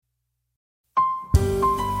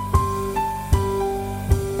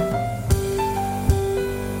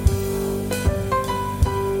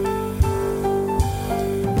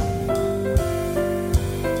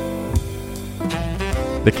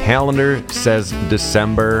The calendar says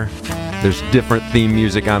December. There's different theme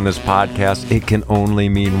music on this podcast. It can only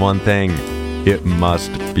mean one thing. It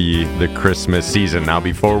must be the Christmas season. Now,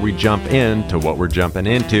 before we jump into what we're jumping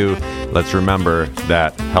into, let's remember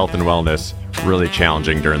that health and wellness really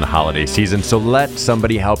challenging during the holiday season. So let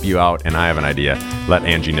somebody help you out. And I have an idea. Let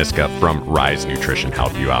Angie Niska from Rise Nutrition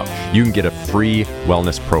help you out. You can get a free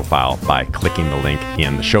wellness profile by clicking the link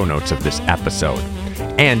in the show notes of this episode.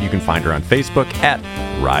 And you can find her on Facebook at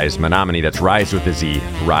Rise Menominee. That's Rise with a Z,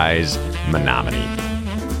 Rise Menominee.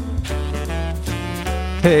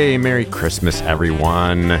 Hey, Merry Christmas,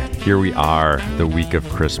 everyone. Here we are, the week of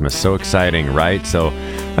Christmas. So exciting, right? So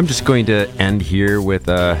I'm just going to end here with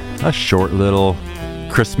a short little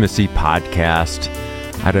Christmassy podcast.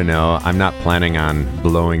 I don't know. I'm not planning on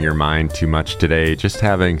blowing your mind too much today. Just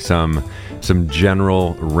having some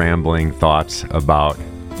general rambling thoughts about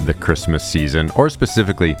the Christmas season, or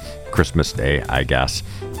specifically Christmas Day, I guess.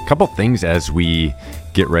 A couple things as we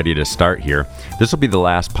get ready to start here. This will be the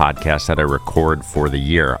last podcast that I record for the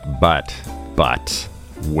year, but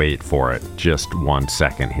wait for it. Just 1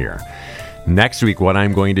 second here. Next week, what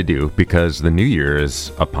I'm going to do, because the new year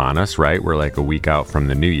is upon us, right? We're like a week out from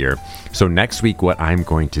the new year. So next week, what I'm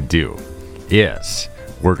going to do is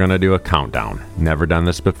we're going to do a countdown. Never done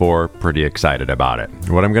this before. Pretty excited about it.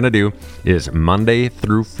 What I'm going to do is Monday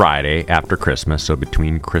through Friday after Christmas, so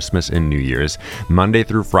between Christmas and New Year's, Monday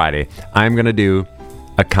through Friday, I'm going to do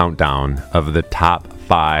a countdown of the top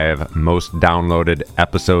 5 most downloaded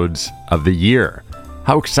episodes of the year.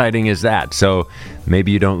 How exciting is that? So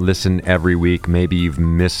maybe you don't listen every week. Maybe you've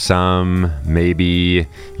missed some. Maybe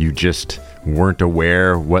you just weren't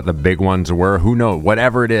aware what the big ones were. Who knows?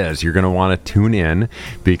 Whatever it is, you're going to want to tune in,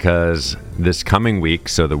 because this coming week,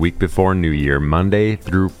 so the week before New Year, Monday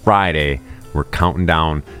through Friday, we're counting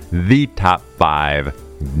down the top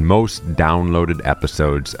 5 most downloaded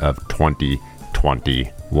episodes of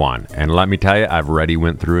 2021. And let me tell you, I've already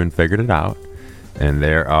went through and figured it out. And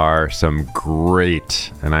there are some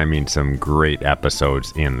great, and I mean some great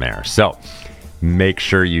episodes in there. So make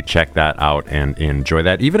sure you check that out and enjoy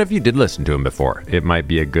that. Even if you did listen to them before, it might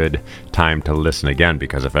be a good time to listen again,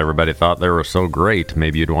 because if everybody thought they were so great,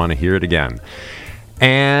 maybe you'd want to hear it again.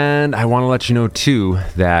 And I want to let you know too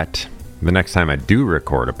that the next time I do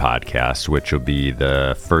record a podcast, which will be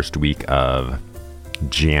the first week of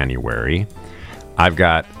January, I've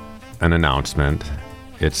got an announcement.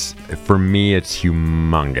 For me, it's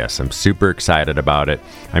humongous. I'm super excited about it.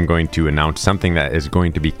 I'm going to announce something that is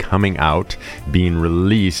going to be coming out, being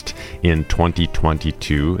released in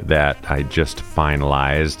 2022 that I just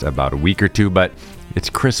finalized about a week or two, but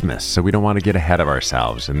it's Christmas, so we don't want to get ahead of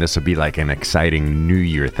ourselves, and this will be like an exciting New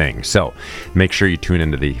Year thing. So make sure you tune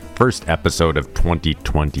into the first episode of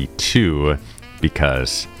 2022,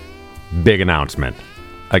 because big announcement.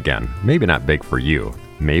 Again, maybe not big for you.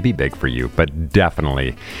 Maybe big for you, but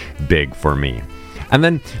definitely big for me. And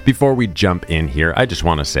then before we jump in here, I just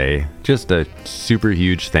want to say just a super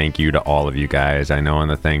huge thank you to all of you guys. I know in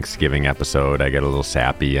the Thanksgiving episode, I get a little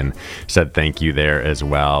sappy and said thank you there as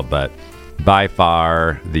well, but by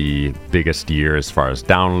far the biggest year as far as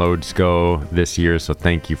downloads go this year. So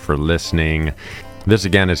thank you for listening. This,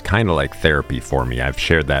 again, is kind of like therapy for me. I've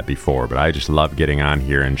shared that before, but I just love getting on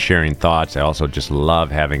here and sharing thoughts. I also just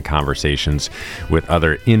love having conversations with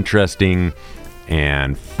other interesting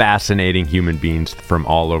and fascinating human beings from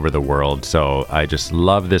all over the world. So I just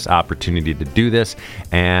love this opportunity to do this.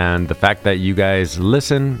 And the fact that you guys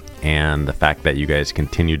listen and the fact that you guys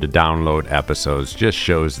continue to download episodes just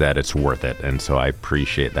shows that it's worth it. And so I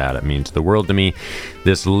appreciate that. It means the world to me.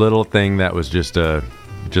 This little thing that was just a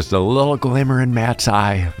little glimmer in Matt's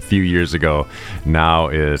eye a few years ago now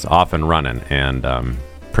is off and running, and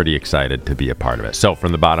pretty excited to be a part of it. So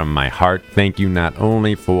from the bottom of my heart, thank you not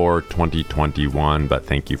only for 2021, but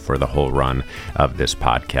thank you for the whole run of this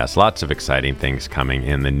podcast. Lots of exciting things coming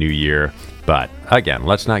in the new year. But again,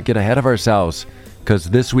 let's not get ahead of ourselves, because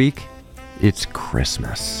this week, it's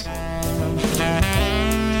Christmas.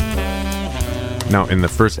 Now, in the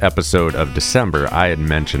first episode of December, I had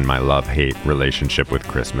mentioned my love-hate relationship with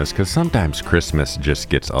Christmas, because sometimes Christmas just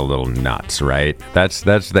gets a little nuts, right? That's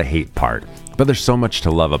the hate part. But there's so much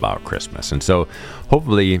to love about Christmas. And so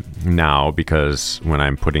hopefully now, because when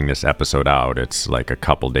I'm putting this episode out, it's like a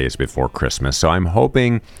couple days before Christmas. So I'm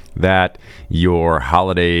hoping that your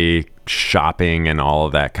holiday shopping and all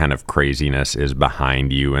of that kind of craziness is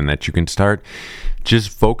behind you, and that you can start just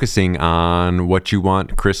focusing on what you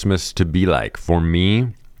want Christmas to be like. For me,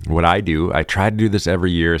 what I do, I try to do this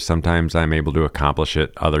every year. Sometimes I'm able to accomplish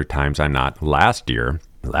it. Other times I'm not. Last year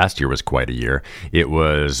was quite a year. It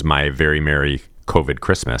was my very merry COVID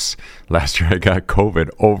Christmas. Last year I got COVID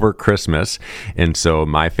over Christmas. And so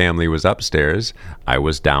my family was upstairs. I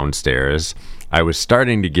was downstairs. I was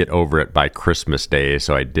starting to get over it by Christmas Day.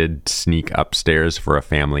 So I did sneak upstairs for a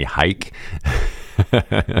family hike.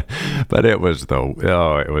 But it was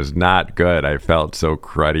not good. I felt so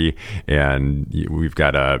cruddy. And we've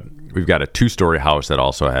got a 2-story house that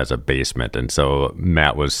also has a basement. And so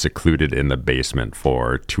Matt was secluded in the basement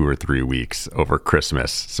for 2 or 3 weeks over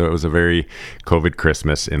Christmas. So it was a very COVID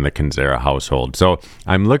Christmas in the Canzera household. So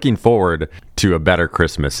I'm looking forward to a better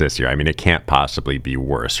Christmas this year. I mean, it can't possibly be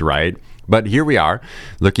worse, right? But here we are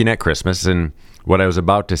looking at Christmas, and what I was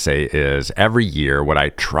about to say is every year what I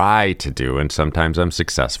try to do, and sometimes I'm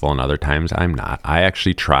successful and other times I'm not, I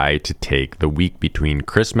actually try to take the week between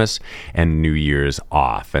Christmas and New Year's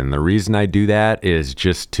off. And the reason I do that is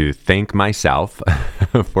just to thank myself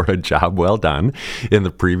for a job well done in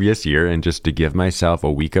the previous year and just to give myself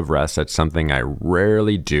a week of rest. That's something I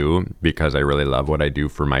rarely do because I really love what I do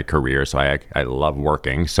for my career. So I love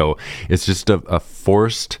working. So it's just a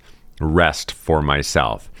forced rest for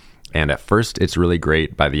myself. And at first, it's really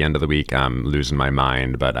great. By the end of the week, I'm losing my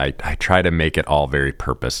mind, but I try to make it all very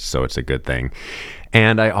purposed, so it's a good thing.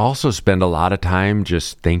 And I also spend a lot of time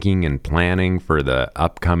just thinking and planning for the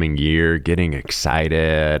upcoming year, getting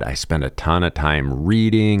excited. I spend a ton of time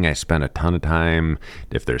reading. I spend a ton of time,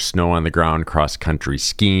 if there's snow on the ground, cross-country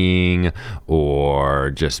skiing or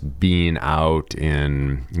just being out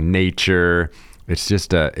in nature. It's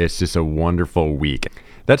just a wonderful week.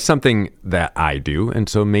 That's something that I do, and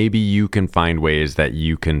so maybe you can find ways that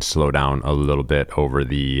you can slow down a little bit over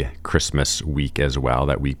the Christmas week as well,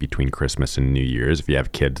 that week between Christmas and New Year's. If you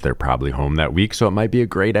have kids, they're probably home that week, so it might be a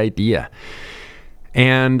great idea.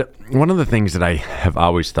 And one of the things that I have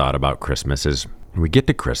always thought about Christmas is we get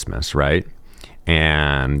to Christmas, right?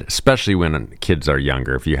 And especially when kids are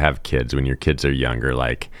younger, if you have kids, when your kids are younger,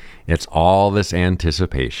 like it's all this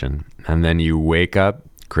anticipation, and then you wake up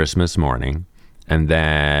Christmas morning, and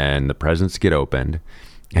then the presents get opened,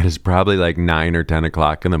 and it's probably like 9 or 10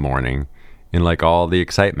 o'clock in the morning, and like all the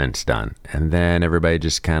excitement's done. And then everybody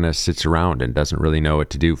just kind of sits around and doesn't really know what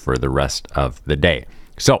to do for the rest of the day.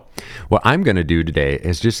 So what I'm going to do today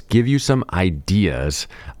is just give you some ideas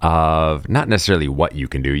of not necessarily what you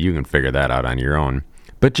can do. You can figure that out on your own,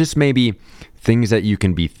 but just maybe things that you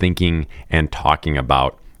can be thinking and talking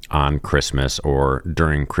about on Christmas or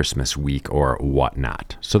during Christmas week or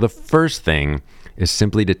whatnot. So the first thing is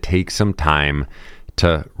simply to take some time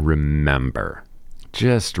to remember.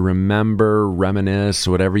 Just remember, reminisce,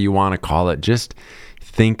 whatever you want to call it. Just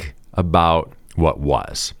think about what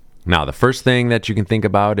was. Now, the first thing that you can think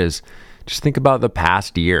about is just think about the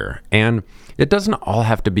past year. And it doesn't all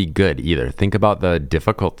have to be good either. Think about the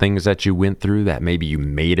difficult things that you went through that maybe you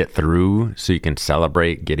made it through so you can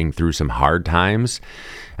celebrate getting through some hard times.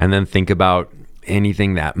 And then think about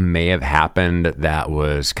anything that may have happened that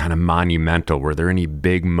was kind of monumental. Were there any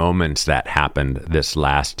big moments that happened this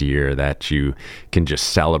last year that you can just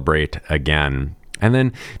celebrate again? And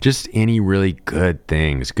then just any really good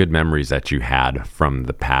things, good memories that you had from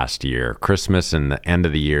the past year. Christmas and the end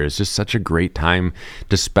of the year is just such a great time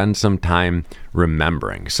to spend some time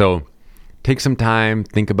remembering. So take some time,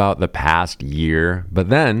 think about the past year, but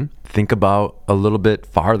then think about a little bit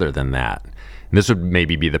farther than that. And this would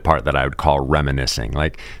maybe be the part that I would call reminiscing.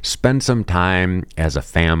 Like spend some time as a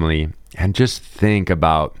family and just think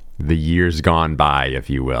about the years gone by, if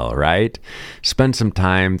you will, right? Spend some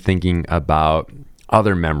time thinking about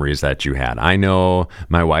other memories that you had. I know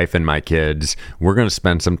my wife and my kids, we're going to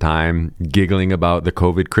spend some time giggling about the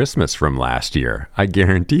COVID Christmas from last year. I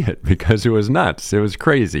guarantee it, because it was nuts. It was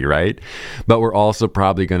crazy, right? But we're also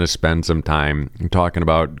probably going to spend some time talking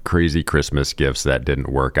about crazy Christmas gifts that didn't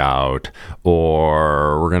work out,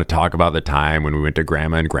 or we're going to talk about the time when we went to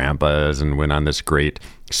Grandma and Grandpa's and went on this great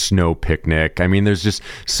snow picnic. I mean, there's just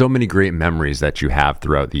so many great memories that you have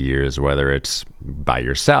throughout the years, whether it's by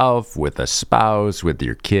yourself, with a spouse, with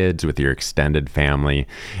your kids, with your extended family.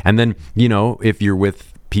 And then, you know, if you're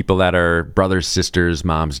with people that are brothers, sisters,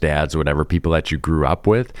 moms, dads, whatever, people that you grew up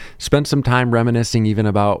with, spend some time reminiscing even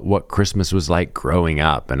about what Christmas was like growing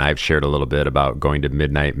up. And I've shared a little bit about going to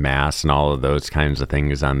midnight mass and all of those kinds of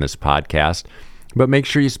things on this podcast. But make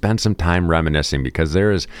sure you spend some time reminiscing, because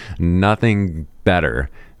there is nothing better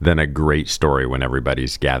than a great story when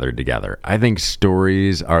everybody's gathered together. I think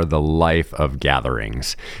stories are the life of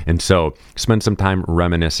gatherings. And so spend some time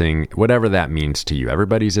reminiscing, whatever that means to you.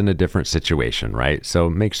 Everybody's in a different situation, right? So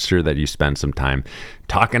make sure that you spend some time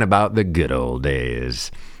talking about the good old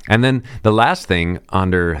days. And then the last thing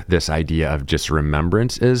under this idea of just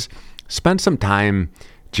remembrance is spend some time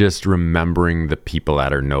just remembering the people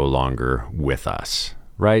that are no longer with us,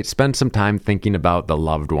 right? Spend some time thinking about the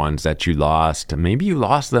loved ones that you lost. Maybe you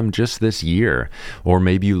lost them just this year, or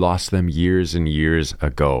maybe you lost them years and years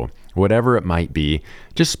ago. Whatever it might be,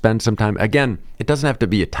 just spend some time. Again, it doesn't have to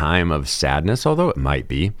be a time of sadness, although it might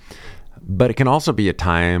be. But it can also be a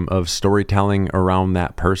time of storytelling around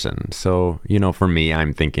that person. So, for me,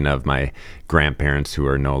 I'm thinking of my grandparents who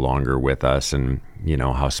are no longer with us and,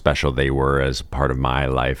 how special they were as part of my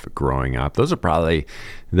life growing up. Those are probably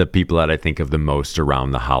the people that I think of the most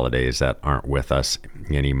around the holidays that aren't with us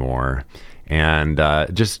anymore. And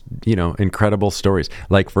just, incredible stories.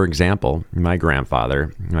 Like, for example, my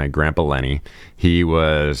grandfather, my Grandpa Lenny, he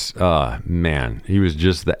was, he was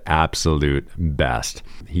just the absolute best.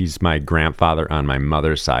 He's my grandfather on my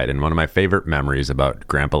mother's side. And one of my favorite memories about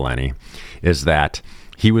Grandpa Lenny is that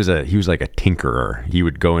he was like a tinkerer. He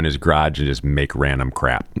would go in his garage and just make random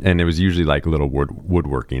crap. And it was usually like little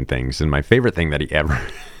woodworking things. And my favorite thing that he ever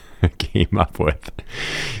came up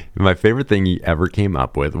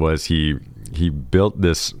with was he built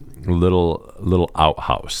this little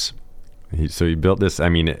outhouse. He built this,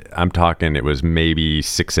 I'm talking, it was maybe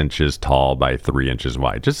 6 inches tall by 3 inches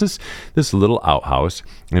wide. Just this little outhouse.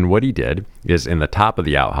 And what he did is in the top of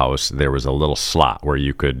the outhouse, there was a little slot where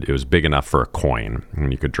it was big enough for a coin,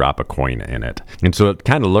 and you could drop a coin in it. And so it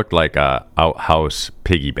kind of looked like a outhouse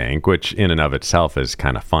piggy bank, which in and of itself is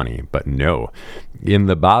kind of funny. But no, in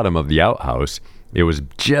the bottom of the outhouse, it was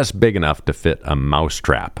just big enough to fit a mouse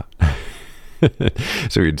trap.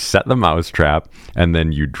 So you'd set the mouse trap, and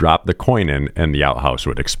then you drop the coin in, and the outhouse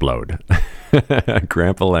would explode.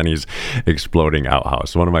 Grandpa Lenny's exploding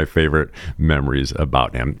outhouse. One of my favorite memories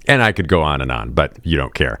about him. And I could go on, but you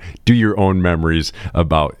don't care. Do your own memories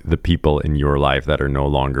about the people in your life that are no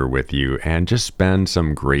longer with you, and just spend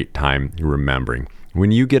some great time remembering.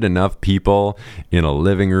 When you get enough people in a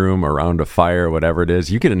living room around a fire, whatever it is,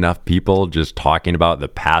 you get enough people just talking about the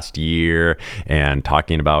past year and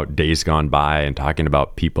talking about days gone by and talking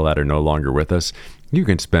about people that are no longer with us, you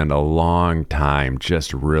can spend a long time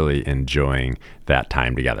just really enjoying that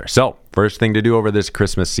time together. So, first thing to do over this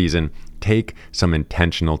Christmas season, take some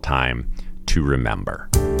intentional time to remember.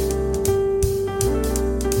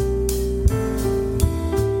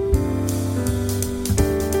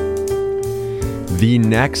 The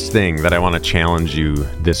next thing that I want to challenge you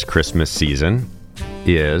this Christmas season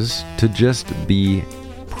is to just be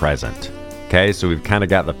present. Okay, so we've kind of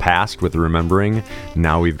got the past with remembering.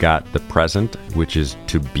 Now we've got the present, which is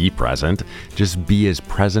to be present. Just be as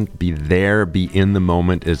present, be there, be in the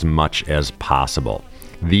moment as much as possible.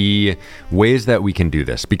 The ways that we can do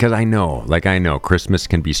this, because I know Christmas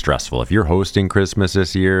can be stressful. If you're hosting Christmas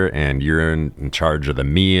this year and you're in charge of the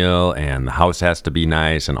meal and the house has to be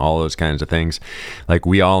nice and all those kinds of things, like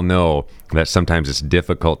we all know that sometimes it's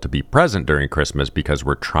difficult to be present during Christmas because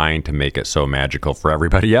we're trying to make it so magical for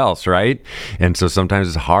everybody else, right? And so sometimes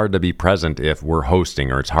it's hard to be present if we're hosting,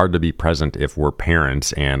 or it's hard to be present if we're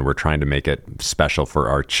parents and we're trying to make it special for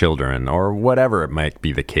our children, or whatever it might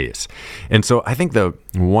be the case. And so I think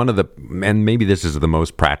and maybe this is the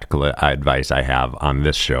most practical advice I have on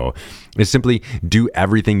this show, is simply do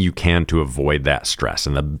everything you can to avoid that stress.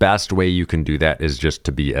 And the best way you can do that is just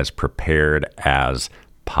to be as prepared as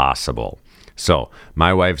possible. So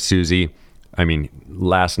my wife, Susie,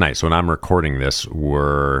 last night, so when I'm recording this,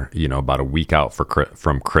 we're, about a week out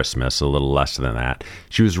from Christmas, a little less than that.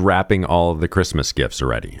 She was wrapping all of the Christmas gifts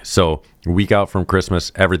already. So a week out from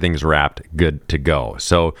Christmas, everything's wrapped, good to go.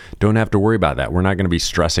 So don't have to worry about that. We're not going to be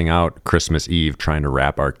stressing out Christmas Eve trying to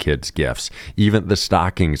wrap our kids' gifts. Even the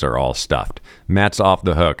stockings are all stuffed. Matt's off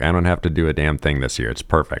the hook. I don't have to do a damn thing this year. It's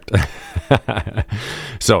perfect.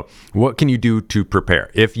 So what can you do to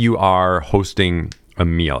prepare? If you are hosting a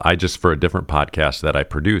meal, for a different podcast that I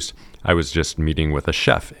produce, I was just meeting with a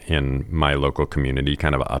chef in my local community,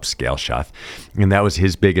 kind of an upscale chef. And that was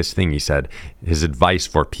his biggest thing. He said, his advice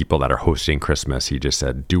for people that are hosting Christmas, he just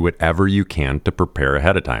said, do whatever you can to prepare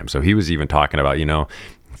ahead of time. So he was even talking about,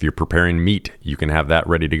 if you're preparing meat, you can have that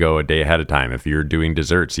ready to go a day ahead of time. If you're doing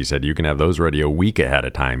desserts, he said, you can have those ready a week ahead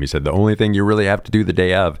of time. He said, the only thing you really have to do the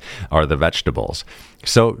day of are the vegetables.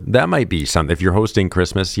 So that might be something. If you're hosting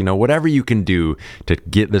Christmas, whatever you can do to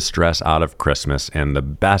get the stress out of Christmas. And the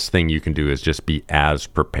best thing you can do is just be as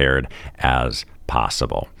prepared as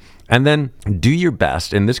possible. And then do your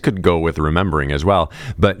best, and this could go with remembering as well,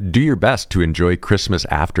 but do your best to enjoy Christmas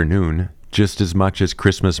afternoon just as much as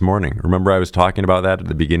Christmas morning. Remember I was talking about that at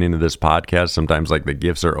the beginning of this podcast? Sometimes like the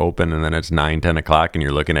gifts are open and then it's 9-10 o'clock and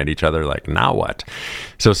you're looking at each other like, now what?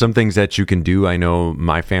 So some things that you can do, I know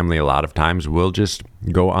my family a lot of times will just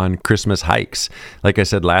go on Christmas hikes. Like I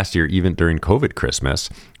said last year, even during COVID Christmas,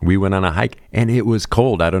 we went on a hike and it was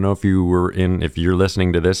cold. I don't know if you're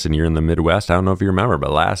listening to this and you're in the Midwest, I don't know if you remember,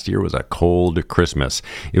 but last year was a cold Christmas.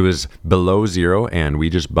 It was below zero and we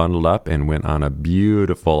just bundled up and went on a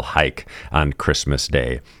beautiful hike on Christmas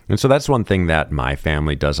Day. And so that's one thing that my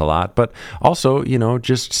family does a lot, but also,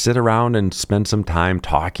 just sit around and spend some time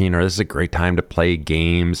talking, or this is a great time to play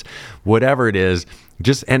games, whatever it is.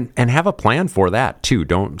 Just and have a plan for that too.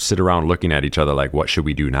 Don't sit around looking at each other like, what should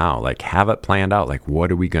we do now? Like, have it planned out. Like,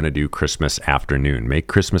 what are we going to do Christmas afternoon? Make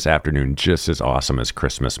Christmas afternoon just as awesome as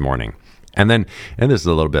Christmas morning. And this is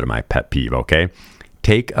a little bit of my pet peeve, okay?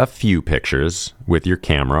 Take a few pictures with your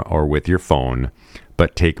camera or with your phone,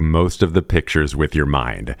 but take most of the pictures with your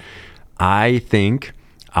mind. I think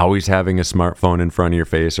always having a smartphone in front of your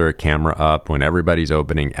face or a camera up when everybody's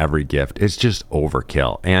opening every gift is just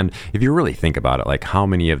overkill. And if you really think about it, like, how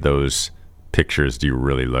many of those pictures do you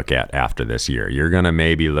really look at after this year? You're going to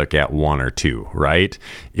maybe look at one or two, right?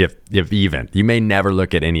 If even. You may never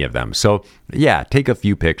look at any of them. So yeah, take a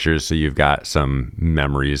few pictures so you've got some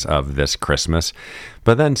memories of this Christmas,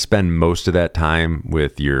 but then spend most of that time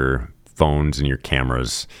with your phones and your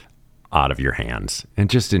cameras out of your hands and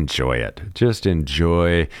just enjoy it. Just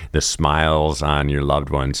enjoy the smiles on your loved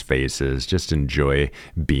ones' faces. Just enjoy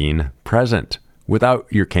being present without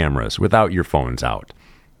your cameras, without your phones out.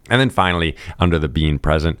 And then finally, under the being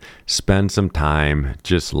present, spend some time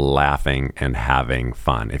just laughing and having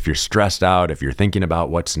fun. If you're stressed out, if you're thinking about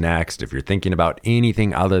what's next, if you're thinking about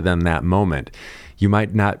anything other than that moment, you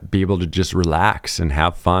might not be able to just relax and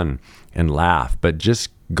have fun and laugh, but just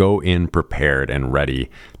go in prepared and ready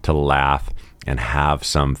to laugh and have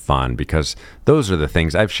some fun, because those are the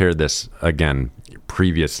things. I've shared this again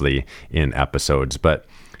previously in episodes, but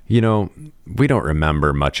we don't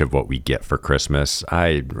remember much of what we get for Christmas.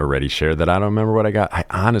 I already shared that I don't remember what I got.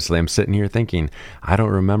 I'm sitting here thinking, I don't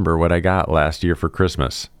remember what I got last year for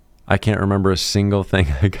Christmas. I can't remember a single thing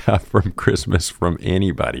I got from Christmas from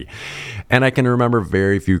anybody. And I can remember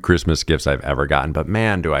very few Christmas gifts I've ever gotten, but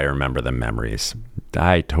man, do I remember the memories.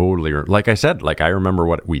 I totally, like I said, I remember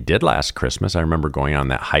what we did last Christmas. I remember going on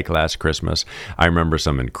that hike last Christmas. I remember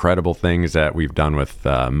some incredible things that we've done with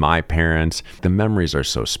my parents. The memories are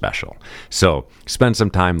so special. So spend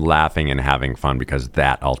some time laughing and having fun, because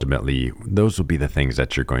that ultimately, those will be the things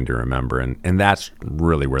that you're going to remember. And that's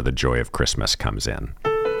really where the joy of Christmas comes in.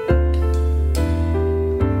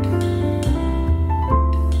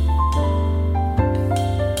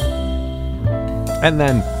 And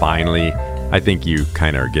then finally, I think you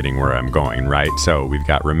kind of are getting where I'm going, right? So we've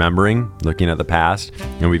got remembering, looking at the past,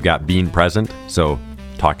 and we've got being present, so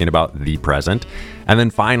talking about the present. And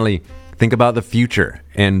then finally, think about the future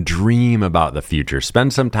and dream about the future.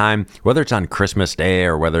 Spend some time, whether it's on Christmas Day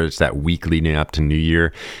or whether it's that week leading up to New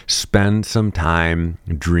Year, spend some time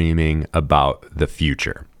dreaming about the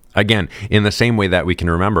future. Again, in the same way that we can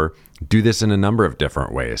remember, do this in a number of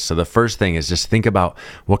different ways. So the first thing is just think about,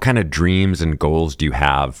 what kind of dreams and goals do you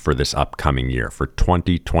have for this upcoming year, for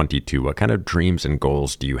 2022? What kind of dreams and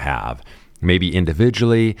goals do you have? Maybe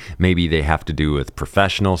individually, maybe they have to do with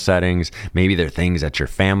professional settings, maybe they're things that your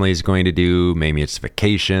family is going to do, maybe it's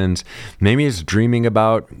vacations, maybe it's dreaming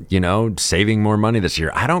about, saving more money this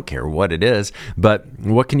year. I don't care what it is, but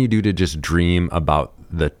what can you do to just dream about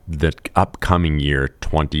the upcoming year,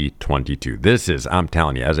 2022. This is, I'm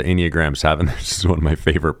telling you, as an Enneagram 7, this is one of my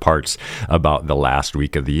favorite parts about the last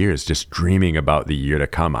week of the year, is just dreaming about the year to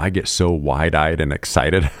come. I get so wide-eyed and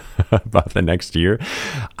excited about the next year.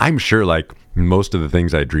 I'm sure most of the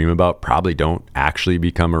things I dream about probably don't actually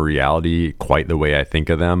become a reality quite the way I think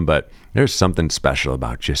of them, but there's something special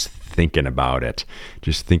about just thinking about it,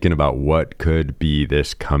 just thinking about what could be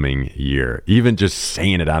this coming year. Even just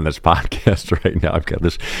saying it on this podcast right now, I've got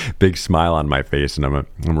this big smile on my face, and I'm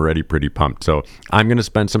already pretty pumped. So I'm going to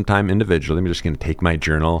spend some time individually. I'm just going to take my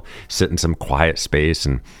journal, sit in some quiet space,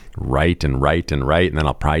 and write, and then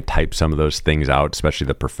I'll probably type some of those things out, especially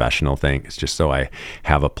the professional things, just so I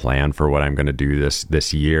have a plan for what I'm going to do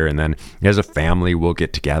this year. And then as a family, we'll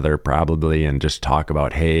get together probably and just talk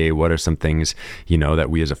about, hey, what are some things that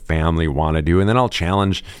we as a family want to do? And then I'll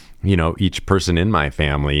challenge each person in my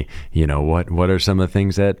family, what are some of the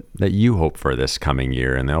things that you hope for this coming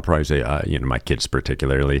year? And they'll probably say, my kids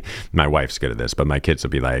particularly, my wife's good at this, but my kids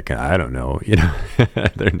will be like, I don't know,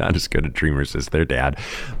 they're not as good at dreamers as their dad,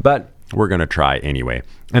 but we're going to try anyway.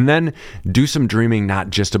 And then do some dreaming,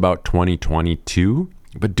 not just about 2022,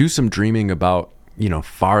 but do some dreaming about,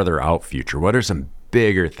 farther out future. What are some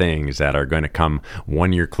bigger things that are going to come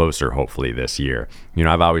 1 year closer, hopefully this year.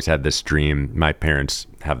 I've always had this dream. My parents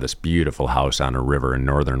have this beautiful house on a river in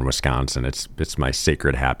northern Wisconsin. It's my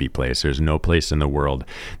sacred, happy place. There's no place in the world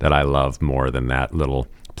that I love more than that little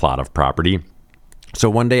plot of property. So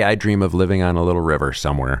one day I dream of living on a little river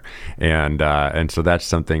somewhere. And so that's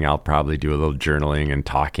something I'll probably do a little journaling and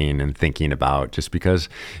talking and thinking about, just because,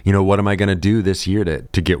 what am I going to do this year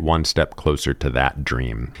to get one step closer to that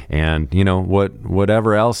dream? And,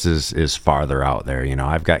 whatever else is farther out there.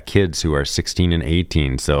 I've got kids who are 16 and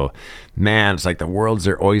 18. So man, it's like the world's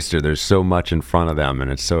their oyster. There's so much in front of them. And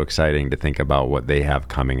it's so exciting to think about what they have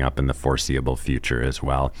coming up in the foreseeable future as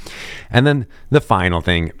well. And then the final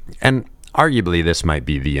thing, and arguably, this might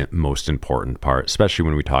be the most important part, especially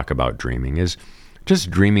when we talk about dreaming, is just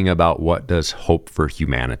dreaming about what does hope for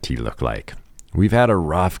humanity look like. We've had a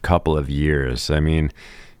rough couple of years. I mean,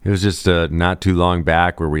 it was just not too long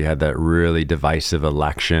back where we had that really divisive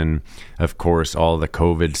election. Of course, all the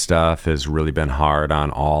COVID stuff has really been hard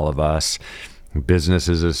on all of us.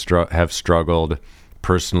 Businesses have struggled.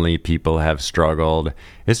 Personally, people have struggled.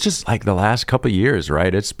 It's just like the last couple of years,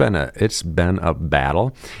 right? It's been a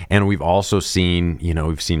battle. And we've also seen,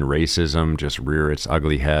 we've seen racism just rear its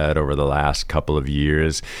ugly head over the last couple of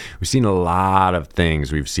years. We've seen a lot of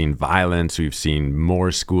things. We've seen violence. We've seen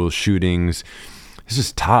more school shootings. It's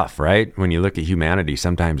just tough, right? When you look at humanity,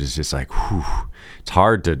 sometimes it's just like, whew, it's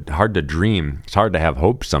hard to dream. It's hard to have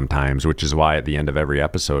hope sometimes, which is why at the end of every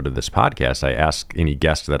episode of this podcast, I ask any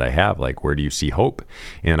guest that I have, like, where do you see hope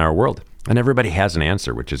in our world? And everybody has an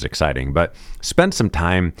answer, which is exciting. But spend some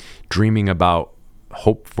time dreaming about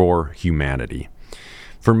hope for humanity.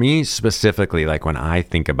 For me specifically, like when I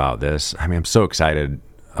think about this, I'm so excited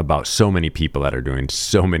about so many people that are doing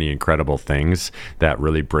so many incredible things that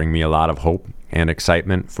really bring me a lot of hope and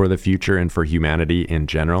excitement for the future and for humanity in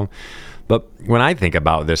general. But when I think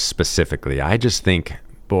about this specifically, I just think,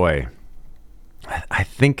 boy, I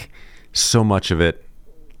think so much of it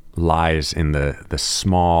lies in the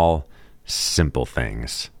small, simple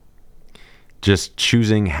things. Just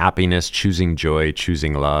choosing happiness, choosing joy,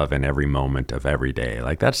 choosing love in every moment of every day.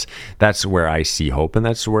 Like that's where I see hope, and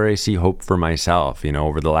that's where I see hope for myself.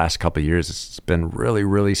 Over the last couple of years, it's been really,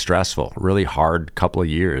 really stressful, really hard couple of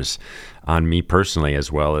years on me personally,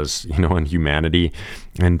 as well as, in humanity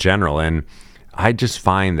in general. And I just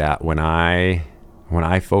find that when I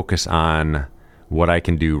focus on what I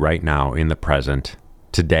can do right now in the present,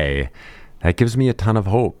 today, that gives me a ton of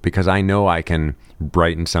hope, because I know I can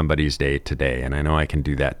brighten somebody's day today, and I know I can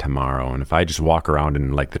do that tomorrow. And if I just walk around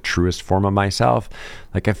in like the truest form of myself,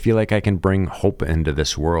 like I feel like I can bring hope into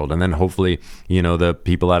this world. And then hopefully, the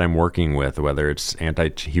people that I'm working with, whether it's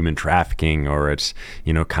anti-human trafficking or it's,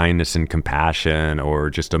 kindness and compassion or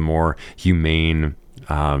just a more humane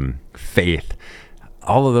faith,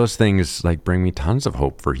 all of those things like bring me tons of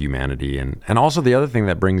hope for humanity. And also the other thing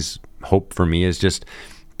that brings hope for me is just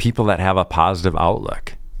people that have a positive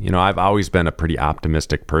outlook. I've always been a pretty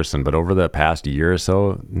optimistic person, but over the past year or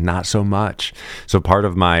so, not so much. So part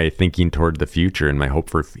of my thinking toward the future and my hope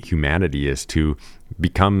for humanity is to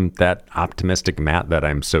become that optimistic Matt that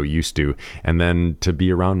I'm so used to, and then to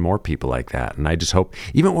be around more people like that. And I just hope,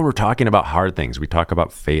 even when we're talking about hard things, we talk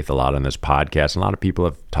about faith a lot on this podcast. A lot of people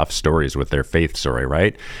have tough stories with their faith story,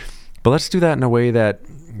 right? But let's do that in a way that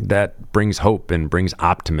brings hope and brings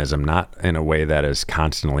optimism, not in a way that is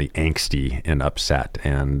constantly angsty and upset.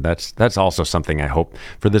 And that's also something I hope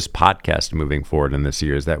for this podcast moving forward in this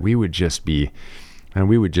year, is that we would just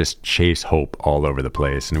chase hope all over the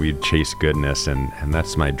place, and we'd chase goodness. And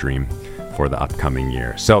that's my dream for the upcoming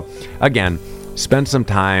year. So again, spend some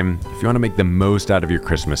time, if you want to make the most out of your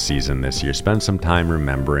Christmas season this year, spend some time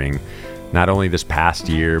remembering not only this past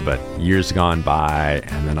year, but years gone by,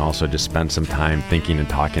 and then also just spend some time thinking and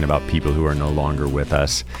talking about people who are no longer with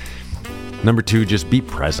us. Number 2, just be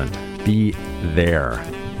present. Be there.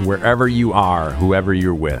 Wherever you are, whoever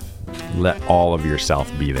you're with, let all of yourself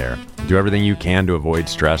be there. Do everything you can to avoid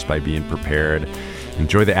stress by being prepared.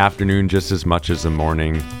 Enjoy the afternoon just as much as the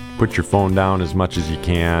morning. Put your phone down as much as you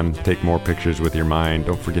can. Take more pictures with your mind.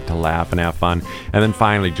 Don't forget to laugh and have fun. And then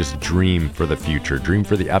finally, just dream for the future. Dream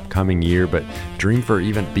for the upcoming year, but dream for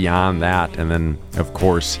even beyond that. And then, of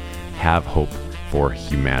course, have hope for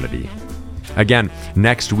humanity. Again,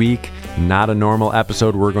 next week, not a normal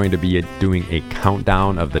episode. We're going to be doing a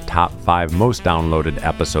countdown of the top 5 most downloaded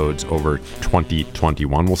episodes over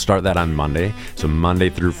 2021. We'll start that on Monday. So Monday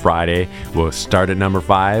through Friday, we'll start at number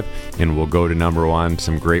 5 and we'll go to number 1.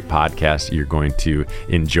 Some great podcasts you're going to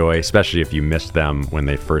enjoy, especially if you missed them when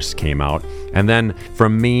they first came out. And then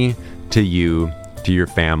from me to you, to your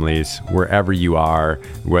families, wherever you are,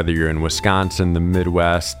 whether you're in Wisconsin, the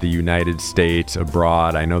Midwest, the United States,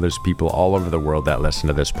 abroad. I know there's people all over the world that listen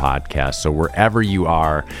to this podcast. So wherever you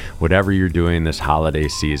are, whatever you're doing this holiday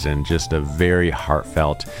season, just a very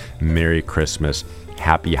heartfelt Merry Christmas,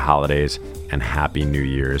 Happy Holidays, and Happy New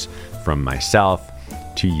Year's from myself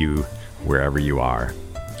to you, wherever you are.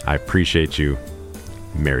 I appreciate you.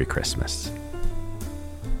 Merry Christmas.